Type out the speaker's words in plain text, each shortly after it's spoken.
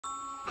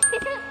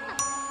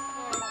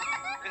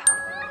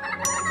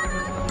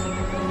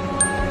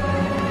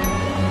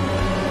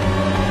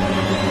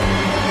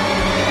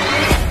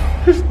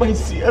Is my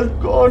CL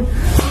gone?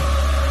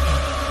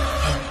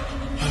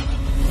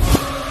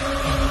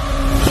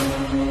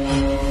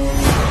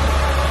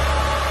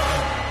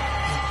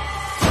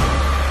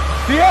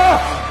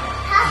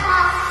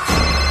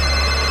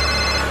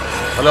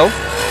 Hello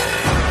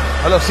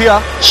hello Siya.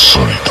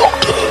 Sorry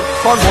doctor.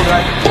 कौन बोल रहा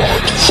है?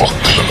 बहुत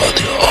वक्त लगा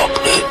दिया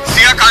आपने।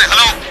 सिया कहाँ है?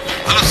 Hello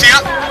hello Siya.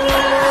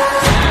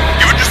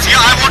 Give it to Siya.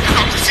 I want to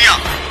talk to Siya.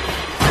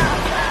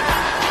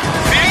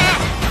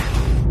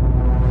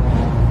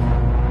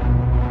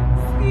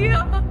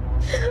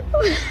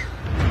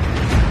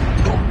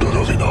 Doctor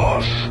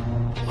Avinash,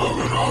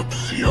 अगर आप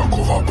सिया को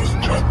वापस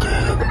चाहते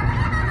हैं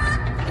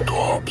तो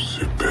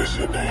आपसे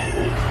पैसे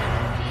नहीं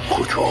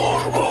कुछ और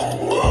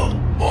मांगूंगा।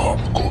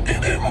 आपको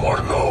इन्हें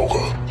मरना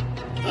होगा,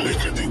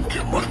 लेकिन इनके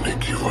मरने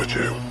की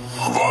वजह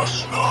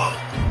वासना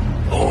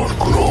और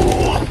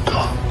क्रोध।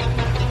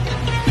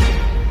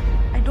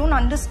 I don't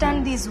understand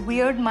these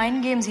weird mind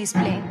games he's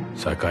playing.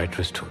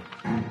 Psychiatrist हूँ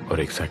और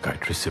एक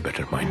साइकाइट्रिस्ट से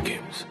बेटर माइंड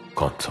गेम्स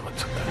कौन समझ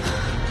सकता है?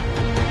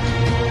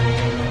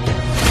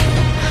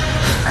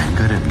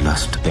 Anger and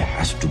lust, there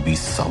has to be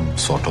some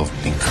sort of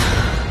link.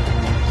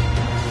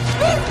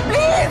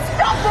 Please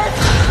stop it!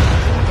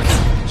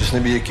 जिसने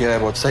भी ये किया है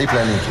बहुत सही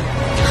प्लानिंग की।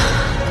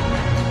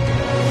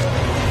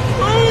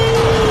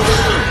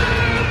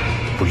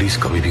 पुलिस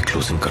कभी भी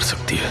क्लोजिंग कर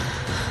सकती है।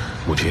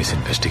 मुझे इस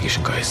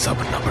इन्वेस्टिगेशन का हिस्सा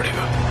बनना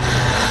पड़ेगा।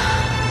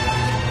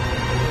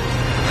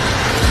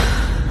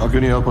 How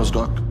can you help us,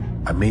 Doc?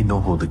 I may know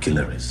who the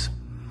killer is.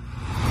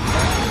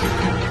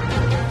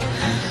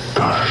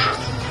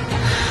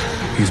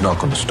 He's not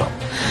going to stop.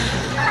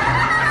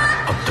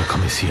 अब तक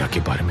हमें सिया के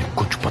बारे में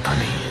कुछ पता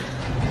नहीं है।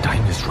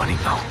 Time is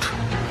running out.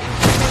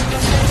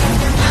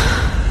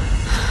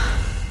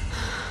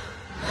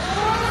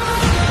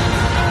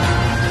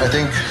 I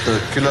think the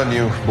killer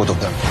knew both of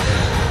them.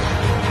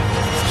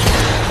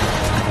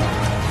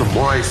 The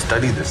more I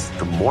study this,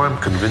 the more I'm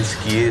convinced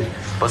कि ये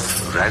बस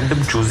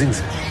random choosings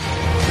है।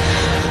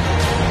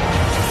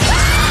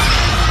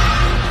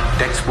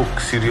 Textbook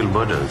serial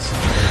murders.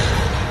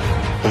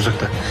 हो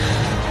सकता है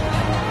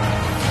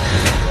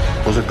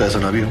ऐसा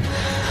ना भी हो।